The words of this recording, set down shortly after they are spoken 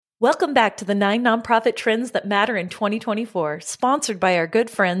Welcome back to the 9 Nonprofit Trends That Matter in 2024, sponsored by our good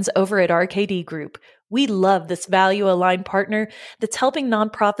friends over at RKD Group. We love this value-aligned partner that's helping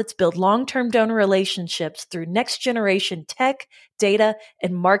nonprofits build long-term donor relationships through next-generation tech, data,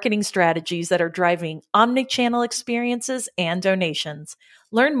 and marketing strategies that are driving omnichannel experiences and donations.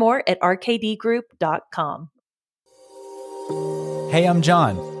 Learn more at rkdgroup.com. Hey, I'm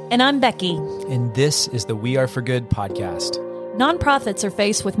John. And I'm Becky. And this is the We Are for Good podcast. Nonprofits are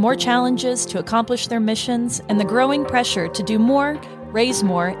faced with more challenges to accomplish their missions and the growing pressure to do more, raise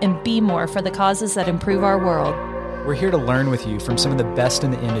more, and be more for the causes that improve our world. We're here to learn with you from some of the best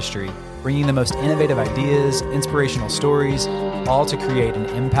in the industry, bringing the most innovative ideas, inspirational stories, all to create an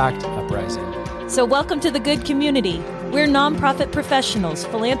impact uprising. So welcome to the good community. We're nonprofit professionals,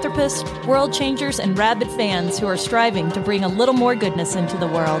 philanthropists, world changers, and rabid fans who are striving to bring a little more goodness into the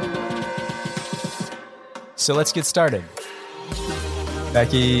world. So let's get started.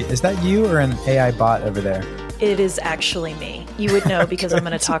 Becky, is that you or an AI bot over there? It is actually me. You would know because I'm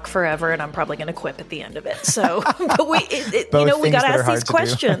going to talk forever and I'm probably going to quip at the end of it. So, but we got to ask these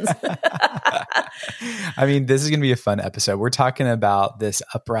questions. I mean, this is going to be a fun episode. We're talking about this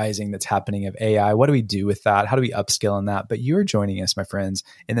uprising that's happening of AI. What do we do with that? How do we upskill in that? But you're joining us, my friends,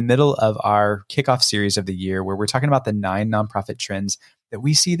 in the middle of our kickoff series of the year where we're talking about the 9 nonprofit trends that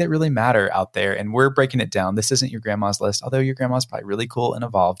we see that really matter out there. And we're breaking it down. This isn't your grandma's list, although your grandma's probably really cool and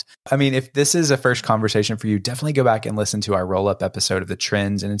evolved. I mean, if this is a first conversation for you, definitely go back and listen to our roll-up episode of the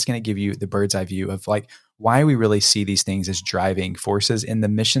trends. And it's going to give you the bird's eye view of like why we really see these things as driving forces in the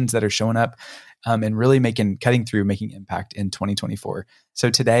missions that are showing up and really cutting through, making impact in 2024. So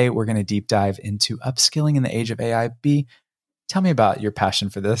today we're going to deep dive into upskilling in the age of AI. B, tell me about your passion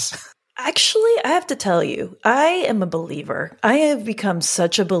for this. Actually, I have to tell you, I am a believer. I have become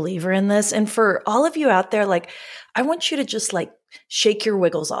such a believer in this. And for all of you out there, I want you to just shake your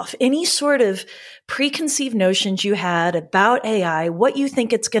wiggles off. Any sort of preconceived notions you had about AI, what you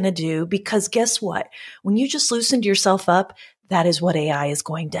think it's going to do, because guess what? When you just loosened yourself up, that is what AI is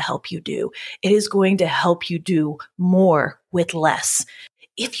going to help you do. It is going to help you do more with less.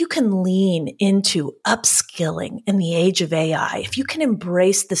 If you can lean into upskilling in the age of AI, if you can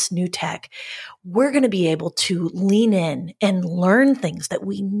embrace this new tech, we're going to be able to lean in and learn things that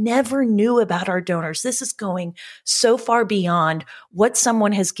we never knew about our donors. This is going so far beyond what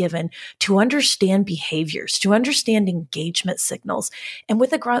someone has given to understand behaviors, to understand engagement signals. And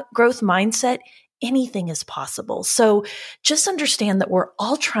with a growth mindset, anything is possible. So just understand that we're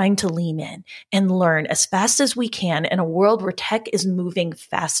all trying to lean in and learn as fast as we can in a world where tech is moving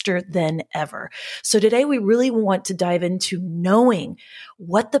faster than ever. So today we really want to dive into knowing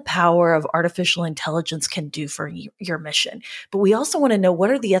what the power of artificial intelligence can do for your mission. But we also want to know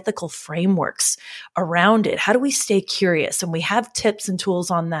what are the ethical frameworks around it? How do we stay curious? And we have tips and tools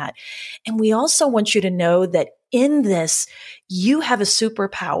on that. And we also want you to know that in this, you have a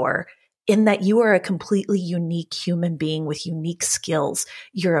superpower in that you are a completely unique human being with unique skills.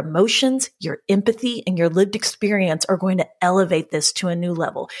 Your emotions, your empathy, and your lived experience are going to elevate this to a new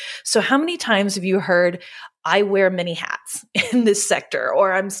level. So how many times have you heard, I wear many hats in this sector,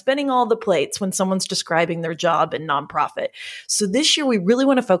 or I'm spinning all the plates when someone's describing their job in nonprofit? So this year, we really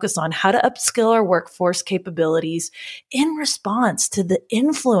want to focus on how to upskill our workforce capabilities in response to the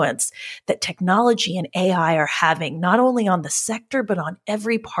influence that technology and AI are having, not only on the sector, but on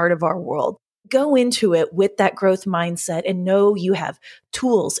every part of our world. Go into it with that growth mindset and know you have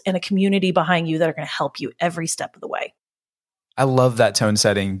tools and a community behind you that are going to help you every step of the way. I love that tone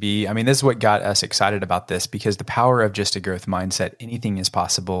setting, B. I mean, this is what got us excited about this because the power of just a growth mindset, anything is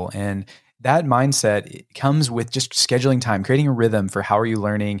possible. And that mindset comes with just scheduling time, creating a rhythm for how are you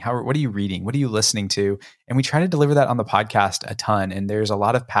learning? What are you reading? What are you listening to? And we try to deliver that on the podcast a ton. And there's a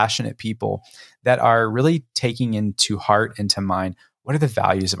lot of passionate people that are really taking into heart and to mind, what are the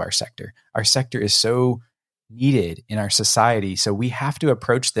values of our sector? Our sector is so needed in our society. So we have to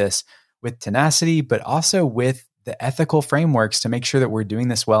approach this with tenacity, but also with the ethical frameworks to make sure that we're doing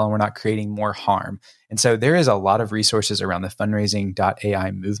this well and we're not creating more harm. And so there is a lot of resources around the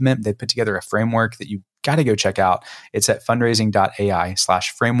fundraising.ai movement. They put together a framework that you got to go check out. It's at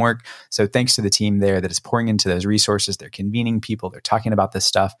fundraising.ai/framework. So thanks to the team there that is pouring into those resources. They're convening people. They're talking about this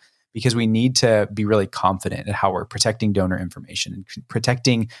stuff because we need to be really confident in how we're protecting donor information and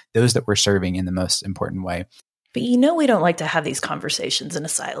protecting those that we're serving in the most important way. But we don't like to have these conversations in a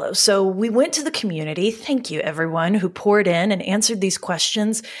silo. So we went to the community. Thank you, everyone who poured in and answered these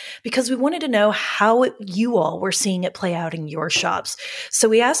questions, because we wanted to know how you all were seeing it play out in your shops. So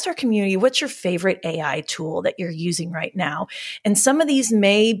we asked our community, what's your favorite AI tool that you're using right now? And some of these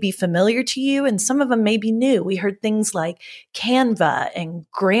may be familiar to you and some of them may be new. We heard things like Canva and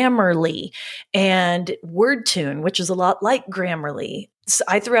Grammarly and WordTune, which is a lot like Grammarly.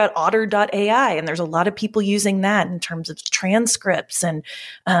 I threw out otter.ai, and there's a lot of people using that in terms of transcripts. And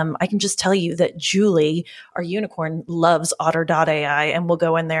I can just tell you that Julie, our unicorn, loves otter.ai and will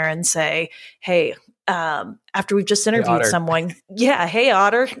go in there and say, hey, after we've just interviewed someone, hey,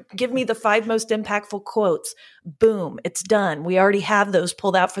 Otter, give me the 5 most impactful quotes. Boom, it's done. We already have those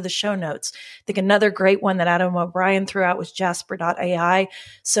pulled out for the show notes. I think another great one that Adam O'Brien threw out was Jasper.ai.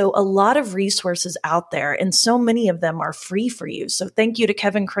 So a lot of resources out there, and so many of them are free for you. So thank you to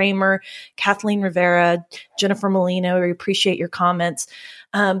Kevin Kramer, Kathleen Rivera, Jennifer Molino. We appreciate your comments.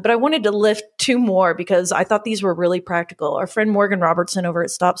 But I wanted to lift 2 more because I thought these were really practical. Our friend Morgan Robertson over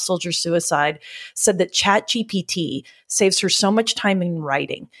at Stop Soldier Suicide said that ChatGPT saves her so much time in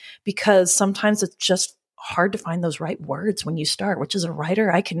writing because sometimes it's just hard to find those right words when you start, which as a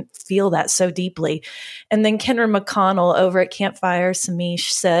writer, I can feel that so deeply. And then Kendra McConnell over at Campfire Samish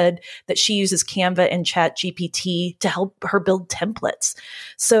said that she uses Canva and ChatGPT to help her build templates.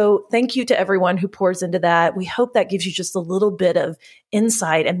 So thank you to everyone who pours into that. We hope that gives you just a little bit of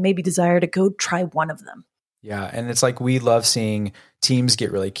insight and maybe desire to go try one of them. Yeah. And it's like, we love seeing teams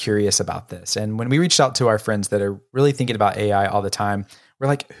get really curious about this. And when we reached out to our friends that are really thinking about AI all the time, we're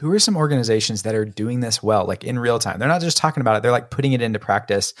like, who are some organizations that are doing this well, like in real time? They're not just talking about it, they're like putting it into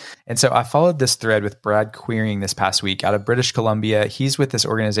practice. And so I followed this thread with Brad Queering this past week out of British Columbia. He's with this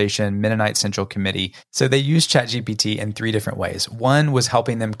organization, Mennonite Central Committee. So they use ChatGPT in 3 different ways. One was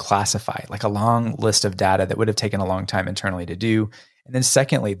helping them classify like a long list of data that would have taken a long time internally to do. And then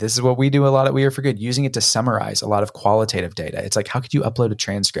secondly, this is what we do a lot at We Are For Good, using it to summarize a lot of qualitative data. It's like, how could you upload a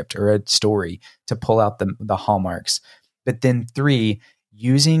transcript or a story to pull out the hallmarks? But then 3,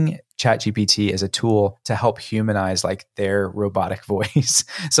 using ChatGPT as a tool to help humanize like their robotic voice.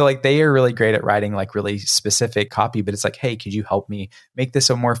 So like they are really great at writing like really specific copy, but it's like, hey, could you help me make this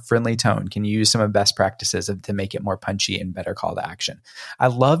a more friendly tone? Can you use some of best practices to make it more punchy and better call to action? I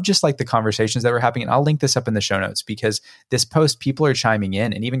love just like the conversations that were happening. And I'll link this up in the show notes because this post, people are chiming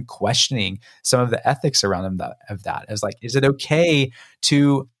in and even questioning some of the ethics around of that. As like, is it okay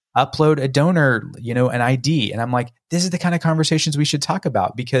to upload a donor, an ID? And I'm like, this is the kind of conversations we should talk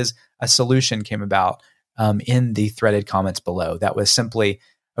about, because a solution came about in the threaded comments below that was simply,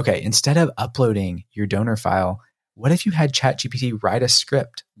 okay, instead of uploading your donor file, what if you had ChatGPT write a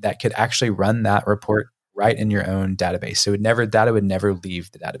script that could actually run that report right in your own database? So data would never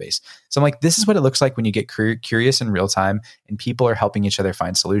leave the database. So I'm like, this is what it looks like when you get curious in real time and people are helping each other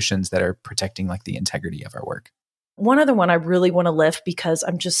find solutions that are protecting like the integrity of our work. One other one I really want to lift because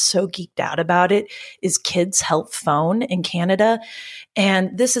I'm just so geeked out about it is Kids Help Phone in Canada.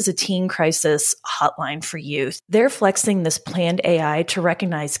 And this is a teen crisis hotline for youth. They're flexing this planned AI to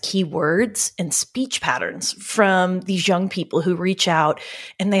recognize keywords and speech patterns from these young people who reach out.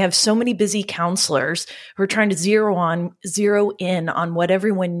 And they have so many busy counselors who are trying to zero in on what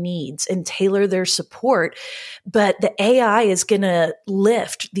everyone needs and tailor their support. But the AI is going to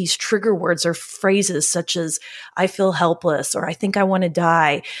lift these trigger words or phrases such as, I feel helpless, or I think I want to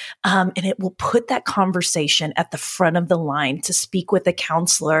die. And it will put that conversation at the front of the line to speak with a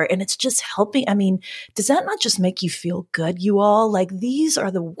counselor. And it's just helping. I mean, does that not just make you feel good, you all? Like, these are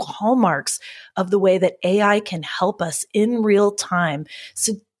the hallmarks of the way that AI can help us in real time.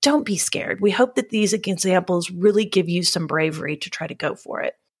 So don't be scared. We hope that these examples really give you some bravery to try to go for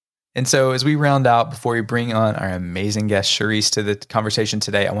it. And so as we round out, before we bring on our amazing guest, Shereese, to the conversation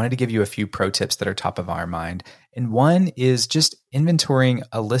today, I wanted to give you a few pro tips that are top of our mind. And one is just inventorying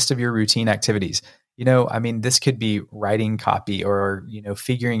a list of your routine activities. This could be writing copy or,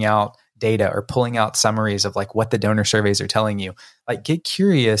 figuring out data or pulling out summaries of like what the donor surveys are telling you. Like, get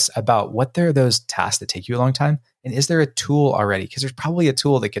curious about what are those tasks that take you a long time. And is there a tool already? Because there's probably a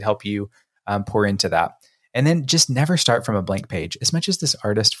tool that could help you pour into that. And then just never start from a blank page. As much as this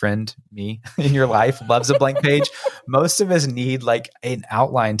artist friend, me, in your life loves a blank page, most of us need like an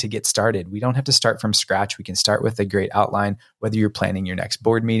outline to get started. We don't have to start from scratch. We can start with a great outline, whether you're planning your next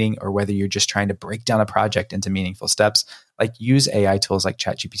board meeting or whether you're just trying to break down a project into meaningful steps. Like, use AI tools like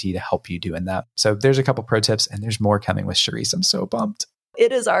ChatGPT to help you doing that. So there's a couple pro tips, and there's more coming with Shereese. I'm so pumped.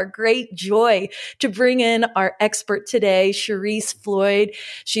 It is our great joy to bring in our expert today, Shereese Floyd.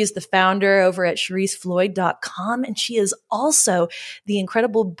 She is the founder over at ShereeseFloyd.com, and she is also the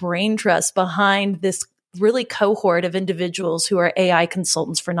incredible brain trust behind this really cohort of individuals who are AI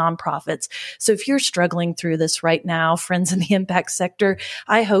consultants for nonprofits. So if you're struggling through this right now, friends in the impact sector,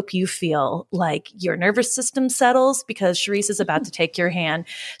 I hope you feel like your nervous system settles, because Shereese is about to take your hand.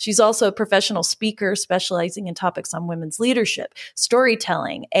 She's also a professional speaker specializing in topics on women's leadership,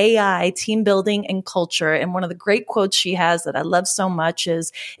 storytelling, AI, team building, and culture. And one of the great quotes she has that I love so much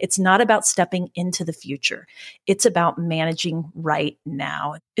is, "It's not about stepping into the future. It's about managing right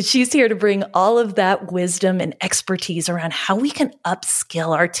now." She's here to bring all of that wisdom and expertise around how we can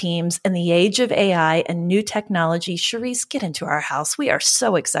upskill our teams in the age of AI and new technology. Shereese, get into our house. We are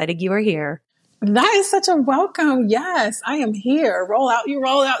so excited you are here. That is such a welcome. Yes, I am here. You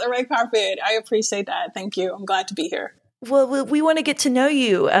roll out the red carpet. I appreciate that. Thank you. I'm glad to be here. Well, we want to get to know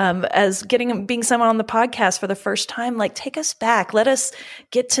you as being someone on the podcast for the first time. Like, take us back. Let us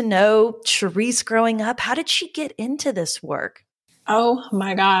get to know Shereese growing up. How did she get into this work? Oh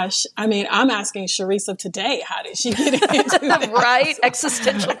my gosh. I mean, I'm asking Shereese of today, how did she get into this? Right?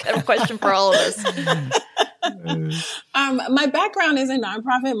 Existential kind of question for all of us. My background is in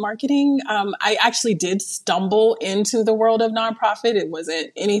nonprofit marketing. I actually did stumble into the world of nonprofit. It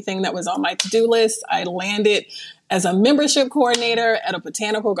wasn't anything that was on my to-do list. I landed as a membership coordinator at a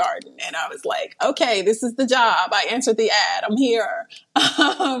botanical garden. And I was like, okay, this is the job. I answered the ad. I'm here.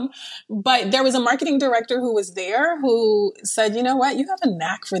 But there was a marketing director who was there who said, you know what? You have a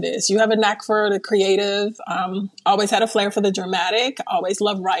knack for this. You have a knack for the creative. Always had a flair for the dramatic. Always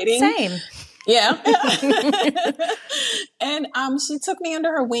loved writing. Same. Yeah. And she took me under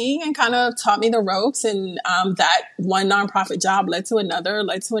her wing and kind of taught me the ropes. And that one nonprofit job led to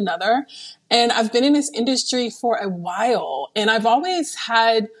another. And I've been in this industry for a while. And I've always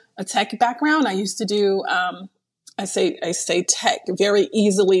had a tech background. I used to do, I say tech very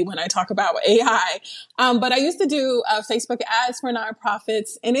easily when I talk about AI. But I used to do Facebook ads for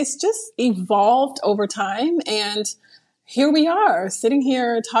nonprofits. And it's just evolved over time. And here we are sitting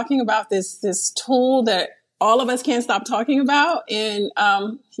here talking about this tool that all of us can't stop talking about. And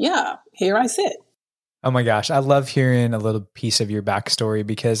here I sit. Oh my gosh. I love hearing a little piece of your backstory,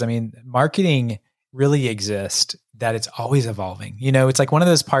 because I mean, marketing really exists, that it's always evolving. You know, it's like one of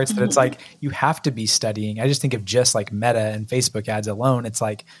those parts that it's like, you have to be studying. I just think of just like Meta and Facebook ads alone. It's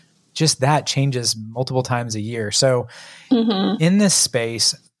like just that changes multiple times a year. So in this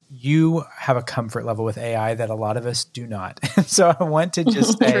space, you have a comfort level with AI that a lot of us do not. So I want to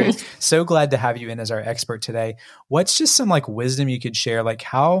just say, so glad to have you in as our expert today. What's just some like wisdom you could share? Like,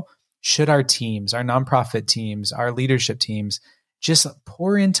 how should our teams, our nonprofit teams, our leadership teams just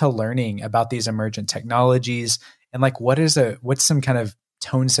pour into learning about these emergent technologies? And like, what's some kind of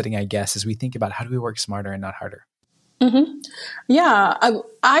tone setting, I guess, as we think about how do we work smarter and not harder? Yeah,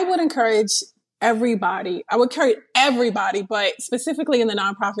 I would encourage everybody, but specifically in the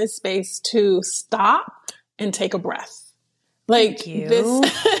nonprofit space, to stop and take a breath. Like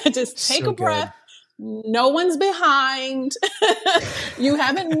this, just take a breath. No one's behind. You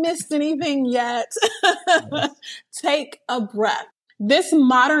haven't missed anything yet. Take a breath. This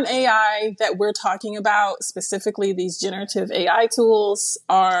modern AI that we're talking about, specifically these generative AI tools,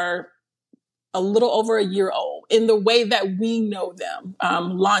 are a little over a year old in the way that we know them,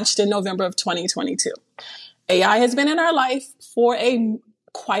 launched in November of 2022. AI has been in our life for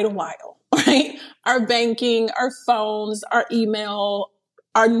quite a while, right? Our banking, our phones, our email,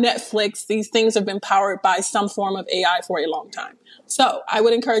 our Netflix, these things have been powered by some form of AI for a long time. So I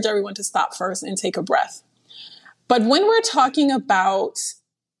would encourage everyone to stop first and take a breath. But when we're talking about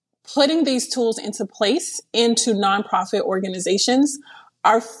putting these tools into place into nonprofit organizations,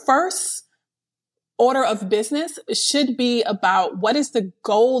 our first order of business should be about what is the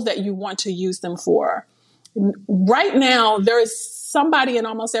goal that you want to use them for. Right now, there is somebody in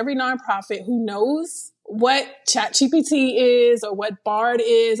almost every nonprofit who knows what ChatGPT is or what Bard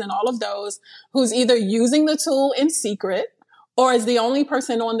is and all of those, who's either using the tool in secret or is the only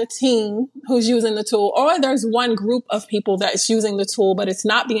person on the team who's using the tool, or there's one group of people that's using the tool, but it's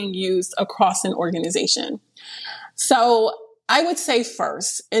not being used across an organization. So I would say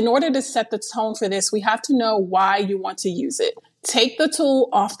first, in order to set the tone for this, we have to know why you want to use it. Take the tool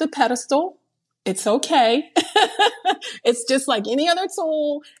off the pedestal. It's okay. It's just like any other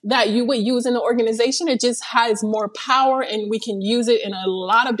tool that you would use in the organization. It just has more power and we can use it in a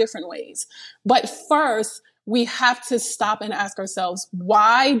lot of different ways. But first, we have to stop and ask ourselves,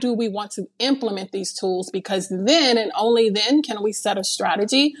 why do we want to implement these tools? Because then and only then can we set a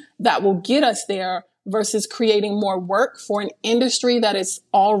strategy that will get us there versus creating more work for an industry that is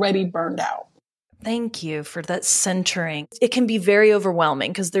already burned out. Thank you for that centering. It can be very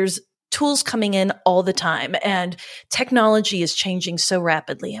overwhelming because there's tools coming in all the time, and technology is changing so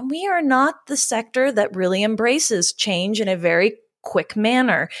rapidly. And we are not the sector that really embraces change in a very quick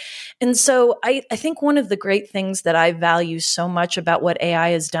manner. And so I think one of the great things that I value so much about what AI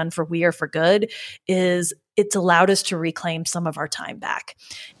has done for We Are for Good is it's allowed us to reclaim some of our time back.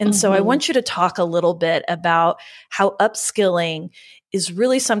 And so I want you to talk a little bit about how upskilling is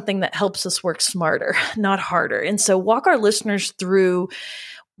really something that helps us work smarter, not harder. And so walk our listeners through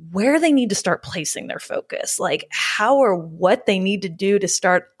where they need to start placing their focus, like how or what they need to do to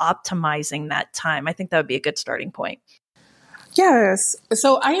start optimizing that time. I think that would be a good starting point. Yes.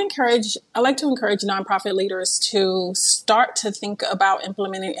 So I like to encourage nonprofit leaders to start to think about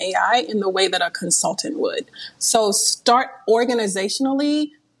implementing AI in the way that a consultant would. So start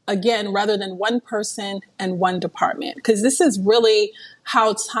organizationally, again, rather than one person and one department, because this is really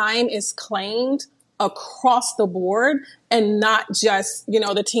how time is claimed across the board, and not just,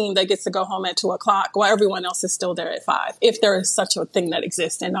 the team that gets to go home at 2:00 while everyone else is still there at 5, if there is such a thing that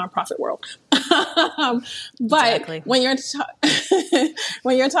exists in nonprofit world. But exactly. when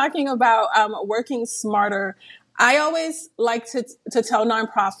you're talking about working smarter, I always like to tell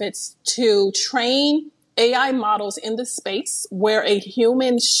nonprofits to train AI models in the space where a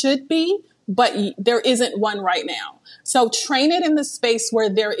human should be, but there isn't one right now. So train it in the space where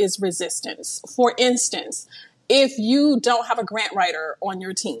there is resistance. For instance, if you don't have a grant writer on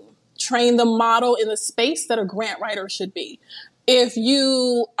your team, train the model in the space that a grant writer should be. If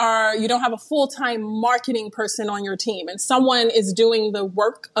you don't have a full-time marketing person on your team and someone is doing the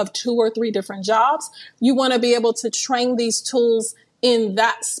work of 2 or 3 different jobs, you want to be able to train these tools in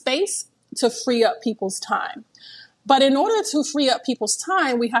that space to free up people's time. But in order to free up people's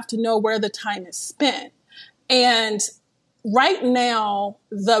time, we have to know where the time is spent. And right now,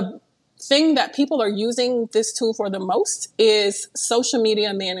 the thing that people are using this tool for the most is social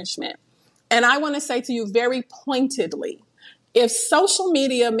media management. And I want to say to you very pointedly, if social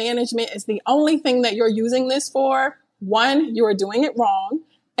media management is the only thing that you're using this for, 1, you are doing it wrong.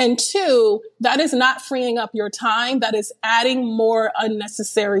 And 2, that is not freeing up your time. That is adding more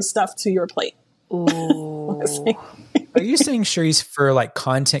unnecessary stuff to your plate. Ooh. Are you saying, Shereese, for like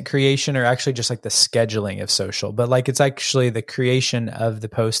content creation, or actually just like the scheduling of social, but like it's actually the creation of the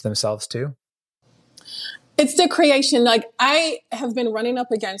posts themselves too? It's the creation. Like I have been running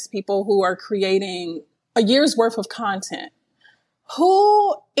up against people who are creating a year's worth of content.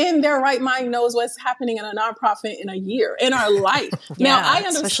 Who in their right mind knows what's happening in a nonprofit in a year, in our life? Yeah, now, I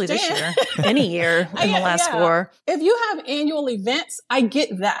understand. Especially this year, any year in the last 4. If you have annual events, I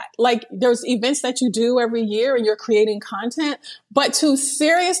get that. Like there's events that you do every year and you're creating content, but to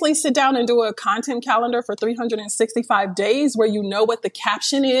seriously sit down and do a content calendar for 365 days where you know what the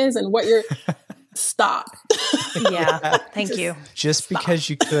caption is and what you're... Stop. Yeah. Thank you. Just because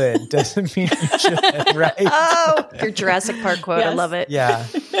you could doesn't mean you should, right? Oh, your Jurassic Park quote. Yes. I love it. Yeah.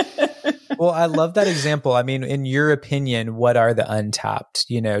 Well, I love that example. I mean, in your opinion, what are the untapped,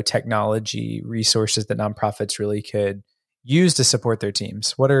 technology resources that nonprofits really could use to support their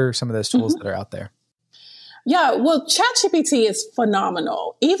teams? What are some of those tools that are out there? Yeah, well, ChatGPT is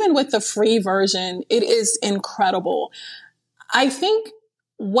phenomenal. Even with the free version, it is incredible. I think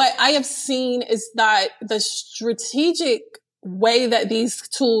what I have seen is that the strategic way that these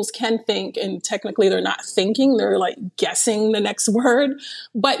tools can think, and technically they're not thinking, they're like guessing the next word,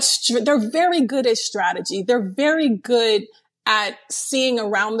 but they're very good at strategy. They're very good at seeing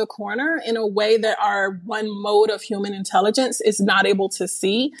around the corner in a way that our one mode of human intelligence is not able to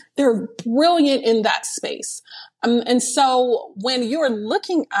see. They're brilliant in that space. And so when you're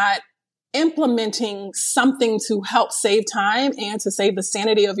looking at implementing something to help save time and to save the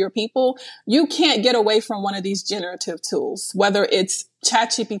sanity of your people, you can't get away from one of these generative tools, whether it's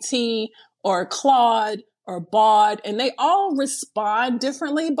ChatGPT or Claude or Baud, and they all respond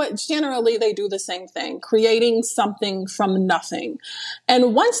differently, but generally they do the same thing, creating something from nothing.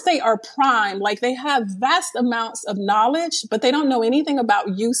 And once they are primed, like they have vast amounts of knowledge, but they don't know anything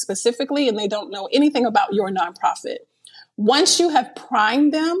about you specifically, and they don't know anything about your nonprofit. Once you have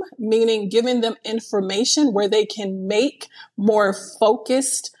primed them, meaning given them information where they can make more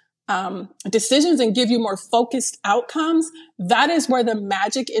focused decisions and give you more focused outcomes, that is where the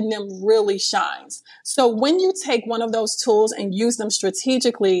magic in them really shines. So when you take one of those tools and use them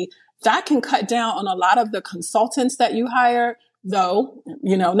strategically, that can cut down on a lot of the consultants that you hire, though,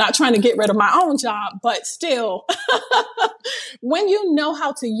 not trying to get rid of my own job, but still, when you know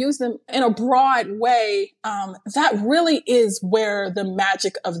how to use them in a broad way, that really is where the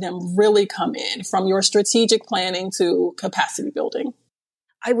magic of them really come in, from your strategic planning to capacity building.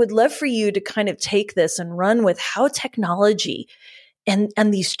 I would love for you to kind of take this and run with how technology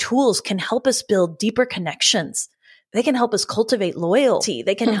And these tools can help us build deeper connections. They can help us cultivate loyalty.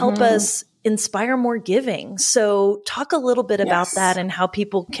 They can help us inspire more giving. So talk a little bit about that and how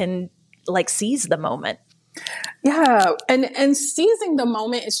people can like seize the moment. Yeah. And seizing the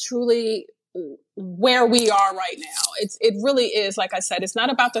moment is truly where we are right now. It really is. Like I said, it's not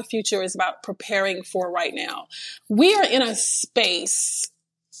about the future. It's about preparing for right now. We are in a space,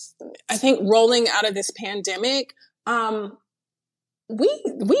 I think, rolling out of this pandemic.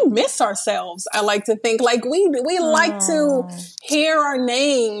 We miss ourselves. I like to think like we like to hear our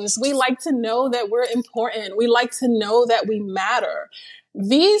names. We like to know that we're important. We like to know that we matter.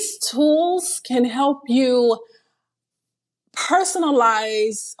 These tools can help you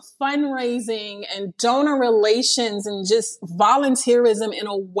personalize fundraising and donor relations and just volunteerism in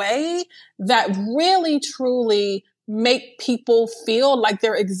a way that really, truly make people feel like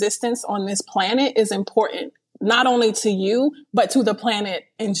their existence on this planet is important, not only to you, but to the planet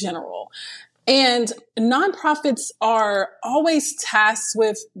in general. And nonprofits are always tasked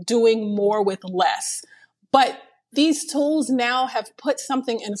with doing more with less. But these tools now have put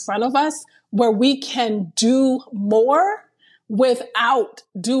something in front of us where we can do more without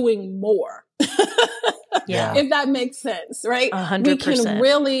doing more. Yeah. If that makes sense, right? 100%. We can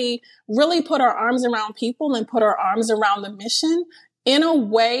really, really put our arms around people and put our arms around the mission in a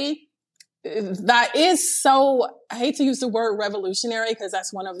way that is so, I hate to use the word revolutionary because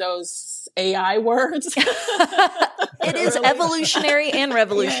that's one of those AI words. It is evolutionary and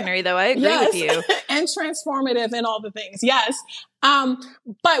revolutionary, though. I agree with you. And transformative and all the things. Yes.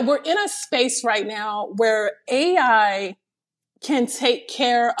 But we're in a space right now where AI can take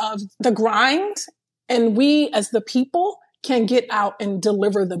care of the grind, and we as the people can get out and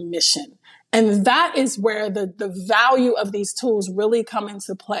deliver the mission. And that is where the value of these tools really come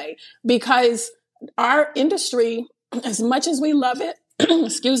into play, because our industry, as much as we love it,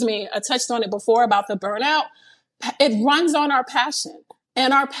 excuse me, I touched on it before about the burnout, it runs on our passion,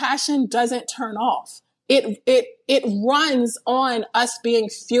 and our passion doesn't turn off. It runs on us being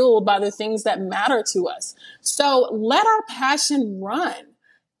fueled by the things that matter to us. So let our passion run.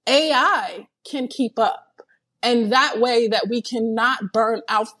 AI can keep up. And that way that we cannot burn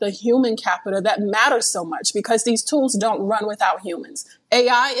out the human capital that matters so much, because these tools don't run without humans.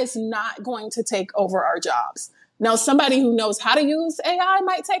 AI is not going to take over our jobs. Now, somebody who knows how to use AI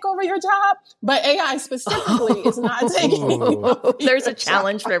might take over your job, but AI specifically is not taking over. There's a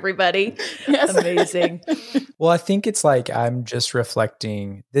challenge for everybody. Yes. Amazing. Well, I think it's like I'm just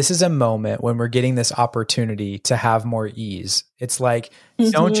reflecting. This is a moment when we're getting this opportunity to have more ease. It's like,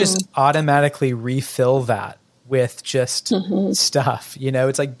 don't just automatically refill that with just stuff, you know,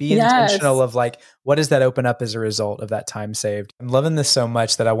 it's like be intentional of like, what does that open up as a result of that time saved? I'm loving this so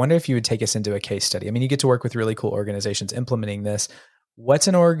much that I wonder if you would take us into a case study. I mean, you get to work with really cool organizations implementing this. What's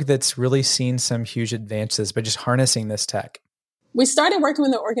an org that's really seen some huge advances by just harnessing this tech? We started working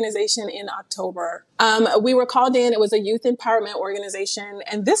with the organization in October. We were called in. It was a youth empowerment organization.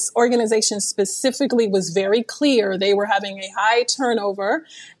 And this organization specifically was very clear. They were having a high turnover.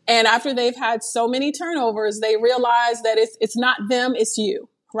 And after they've had so many turnovers, they realized that it's not them, it's you,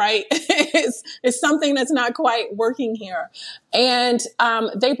 right? It's something that's not quite working here. And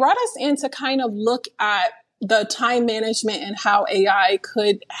they brought us in to kind of look at the time management and how AI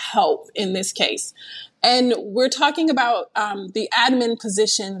could help in this case. And we're talking about the admin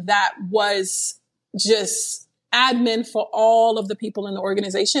position that was just admin for all of the people in the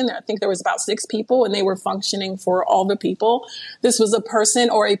organization. I think there was about 6 people, and they were functioning for all the people. This was a person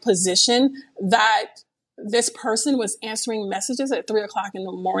or a position that this person was answering messages at 3:00 in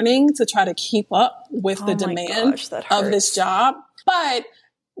the morning to try to keep up with the demand of this job. But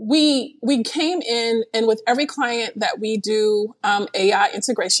we came in, and with every client that we do AI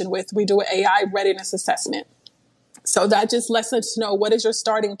integration with, we do an AI readiness assessment. So that just lets us know, what is your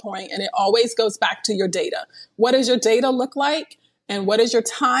starting point? And it always goes back to your data. What does your data look like? And what does your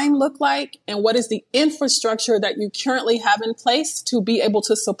time look like? And what is the infrastructure that you currently have in place to be able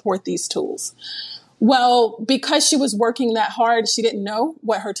to support these tools? Well, because she was working that hard, she didn't know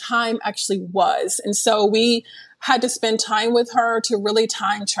what her time actually was. And so we had to spend time with her to really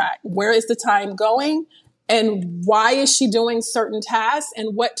time track. Where is the time going? And why is she doing certain tasks?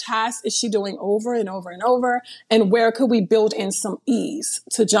 And what tasks is she doing over and over and over? And where could we build in some ease,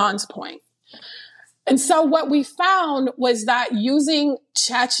 to John's point? And so what we found was that using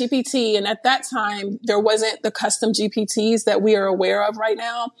ChatGPT, and at that time, there wasn't the custom GPTs that we are aware of right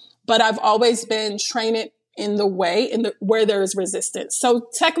now, but I've always been train it in the way where there is resistance. So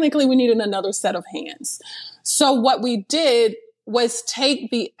technically we needed another set of hands. So what we did was take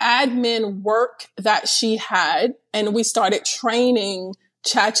the admin work that she had, and we started training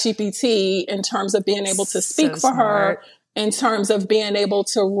ChatGPT in terms of being able to speak for her, in terms of being able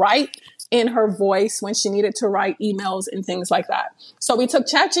to write in her voice when she needed to write emails and things like that. So we took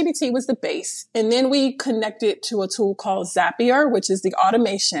ChatGPT was the base, and then we connected to a tool called Zapier, which is the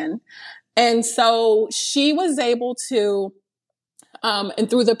automation. And so she was able to, and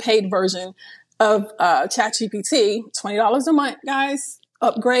through the paid version of ChatGPT, $20 a month, guys,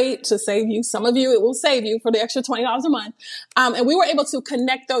 upgrade to save you. Some of you, it will save you for the extra $20 a month. And we were able to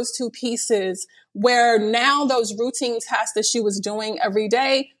connect those two pieces where now those routine tasks that she was doing every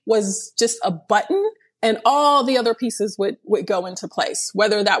day was just a button, and all the other pieces would go into place,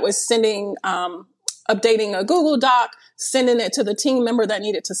 whether that was sending, updating a Google Doc, sending it to the team member that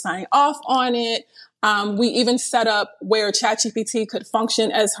needed to sign off on it. We even set up where ChatGPT could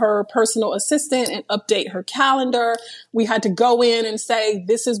function as her personal assistant and update her calendar. We had to go in and say,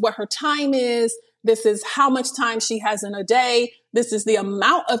 this is what her time is. This is how much time she has in a day. This is the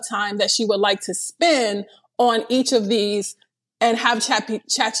amount of time that she would like to spend on each of these, and have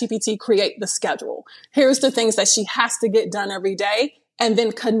ChatGPT create the schedule. Here's the things that she has to get done every day, and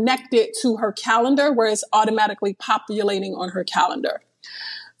then connect it to her calendar where it's automatically populating on her calendar.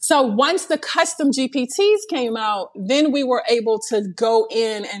 So once the custom GPTs came out, then we were able to go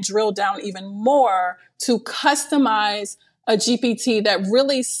in and drill down even more to customize a GPT that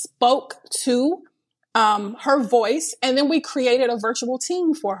really spoke to her voice. And then we created a virtual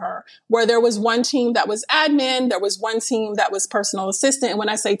team for her, where there was one team that was admin, there was one team that was personal assistant. And when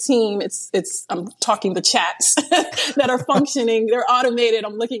I say team, I'm talking the chats that are functioning. They're automated.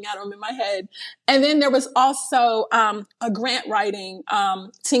 I'm looking at them in my head. And then there was also a grant writing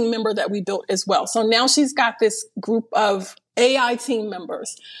team member that we built as well. So now she's got this group of AI team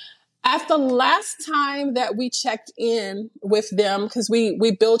members. At the last time that we checked in with them, because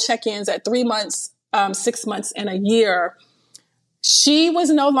we build check-ins at 3 months, 6 months, and a year, she was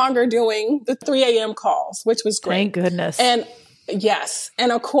no longer doing the 3 a.m. calls, which was great. Thank goodness. And yes.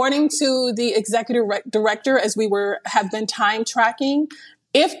 And according to the executive director, as we have been time tracking,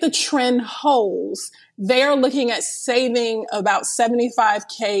 if the trend holds, they are looking at saving about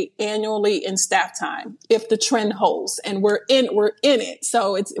 $75K annually in staff time if the trend holds, and we're in it.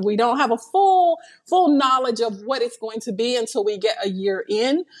 So we don't have a full knowledge of what it's going to be until we get a year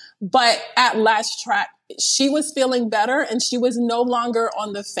in. But at last track, she was feeling better, and she was no longer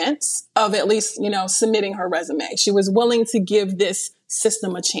on the fence of at least, submitting her resume. She was willing to give this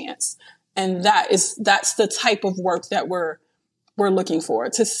system a chance. And that's the type of work that we're looking for,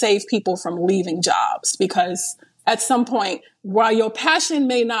 to save people from leaving jobs, because at some point, while your passion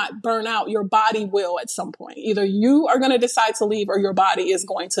may not burn out, your body will at some point. Either you are going to decide to leave, or your body is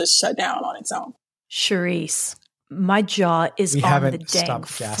going to shut down on its own. Shereese, my jaw is on the dang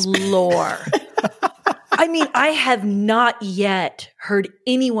floor. I mean, I have not yet heard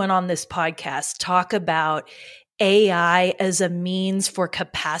anyone on this podcast talk about AI as a means for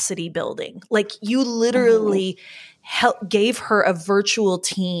capacity building. Like, you literally gave her a virtual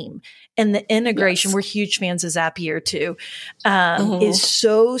team, and the integration, yes, we're huge fans of Zapier too, is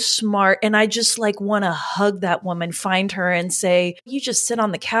so smart. And I just want to hug that woman, find her and say, you just sit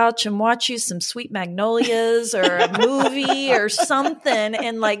on the couch and watch you some Sweet Magnolias or a movie or something,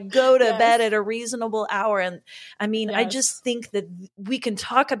 and go to bed at a reasonable hour. And I mean, I just think that we can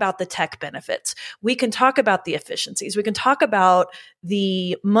talk about the tech benefits. We can talk about the efficiencies. We can talk about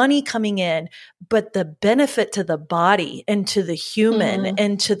the money coming in, but the benefit to the body and to the human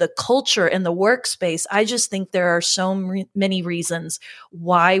and to the culture and the workspace, I just think there are so many reasons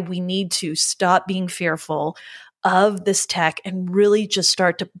why we need to stop being fearful of this tech and really just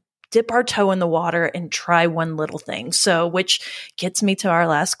start to dip our toe in the water and try one little thing. So, which gets me to our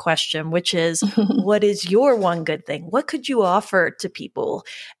last question, which is, what is your one good thing? What could you offer to people,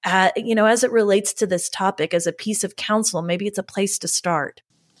 as it relates to this topic, as a piece of counsel? Maybe it's a place to start.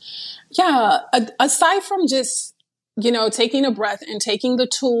 Yeah. Aside from just, taking a breath and taking the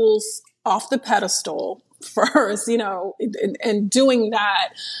tools off the pedestal first, and doing that,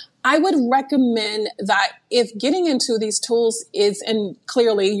 I would recommend that if getting into these tools is, and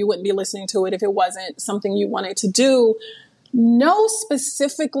clearly you wouldn't be listening to it if it wasn't something you wanted to do, know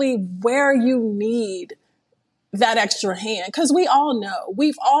specifically where you need that extra hand. Because we all know,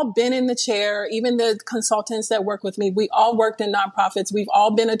 we've all been in the chair, even the consultants that work with me, we all worked in nonprofits. We've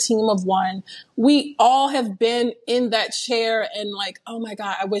all been a team of one. We all have been in that chair and oh my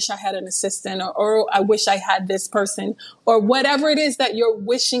God, I wish I had an assistant, or I wish I had this person, or whatever it is that you're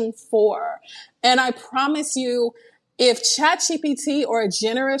wishing for. And I promise you, if ChatGPT or a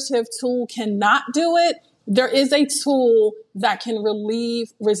generative tool cannot do it, There is a tool that can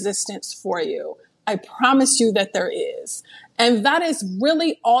relieve resistance for you. I promise you that there is. And that is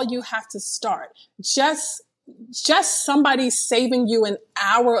really all you have to start. Just somebody saving you an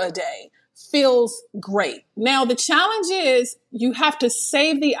hour a day feels great. Now, the challenge is you have to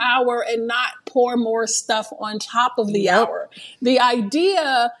save the hour and not pour more stuff on top of the hour. The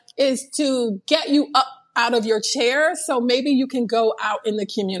idea is to get you up out of your chair so maybe you can go out in the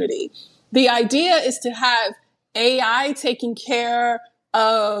community. The idea is to have AI taking care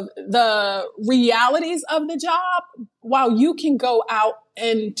of the realities of the job while you can go out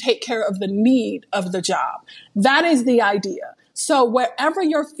and take care of the need of the job. That is the idea. So wherever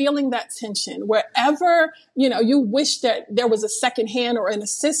you're feeling that tension, wherever, you wish that there was a second hand or an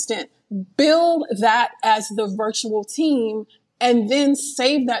assistant, build that as the virtual team and then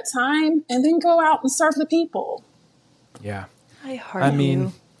save that time and then go out and serve the people. Yeah. I heart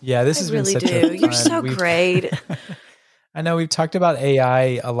you. Yeah, this has been such a fun. You're so great. I know we've talked about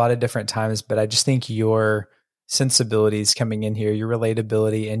AI a lot of different times, but I just think your sensibilities coming in here, your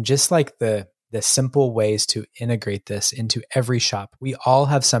relatability, and just like the simple ways to integrate this into every shop. We all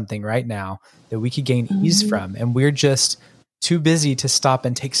have something right now that we could gain ease from, and we're just too busy to stop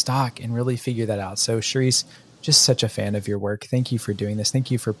and take stock and really figure that out. So Shereese, just such a fan of your work. Thank you for doing this.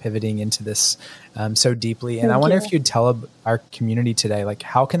 Thank you for pivoting into this so deeply. And I wonder if you'd tell our community today, like,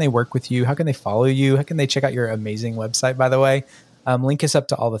 how can they work with you? How can they follow you? How can they check out your amazing website, by the way? Link us up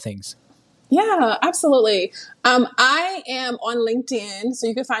to all the things. Yeah, absolutely. I am on LinkedIn, so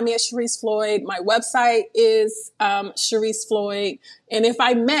you can find me at Shereese Floyd. My website is Shereese Floyd. And if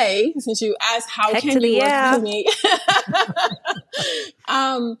I may, since you asked how can you work with me,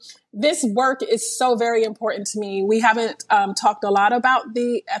 this work is so very important to me. We haven't talked a lot about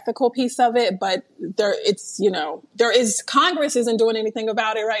the ethical piece of it, but Congress isn't doing anything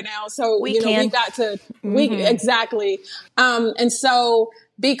about it right now. So we got to exactly. And so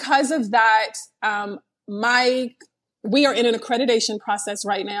because of that, we are in an accreditation process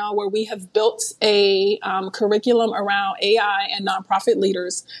right now where we have built a curriculum around AI and nonprofit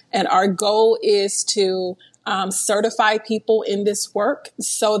leaders. And our goal is to certify people in this work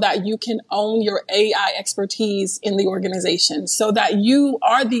so that you can own your AI expertise in the organization, so that you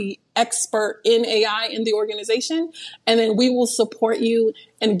are the expert in AI in the organization. And then we will support you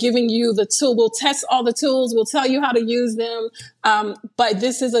in giving you the tool. We'll test all the tools. We'll tell you how to use them. But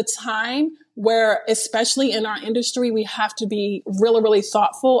this is a time where, especially in our industry, we have to be really, really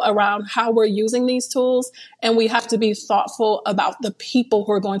thoughtful around how we're using these tools. And we have to be thoughtful about the people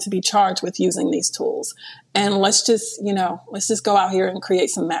who are going to be charged with using these tools. And let's just go out here and create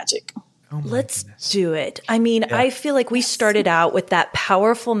some magic. Let's do it. I mean, I feel like we started out with that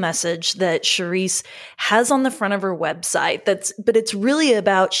powerful message that Shereese has on the front of her website. But it's really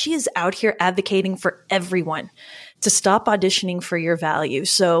about, she is out here advocating for everyone to stop auditioning for your value.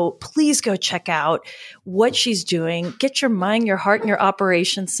 So please go check out what she's doing. Get your mind, your heart, and your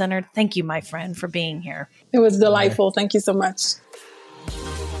operations centered. Thank you, my friend, for being here. It was delightful. Thank you so much.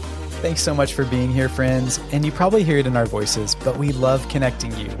 Thanks so much for being here, friends. And you probably hear it in our voices, but we love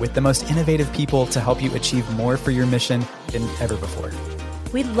connecting you with the most innovative people to help you achieve more for your mission than ever before.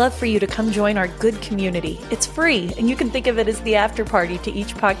 We'd love for you to come join our good community. It's free, and you can think of it as the after party to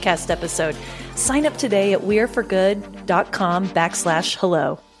each podcast episode. Sign up today at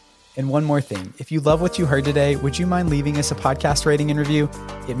weareforgood.com/hello. And one more thing, if you love what you heard today, would you mind leaving us a podcast rating and review?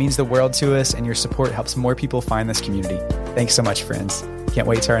 It means the world to us, and your support helps more people find this community. Thanks so much, friends. Can't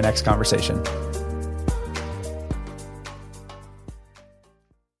wait to our next conversation.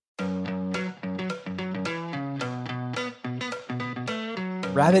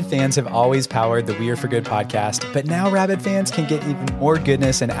 Rabid fans have always powered the We Are For Good podcast, but now Rabid fans can get even more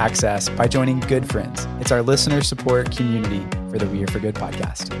goodness and access by joining Good Friends. It's our listener support community for the We Are For Good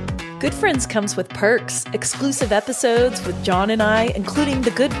podcast. Good Friends comes with perks, exclusive episodes with John and I, including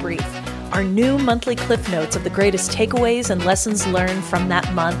the Good Brief, our new monthly cliff notes of the greatest takeaways and lessons learned from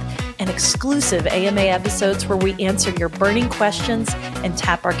that month, and exclusive AMA episodes where we answer your burning questions and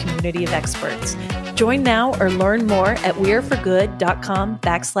tap our community of experts. Join now or learn more at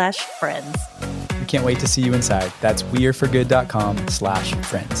weareforgood.com/friends. We can't wait to see you inside. That's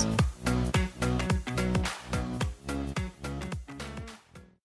weareforgood.com/friends.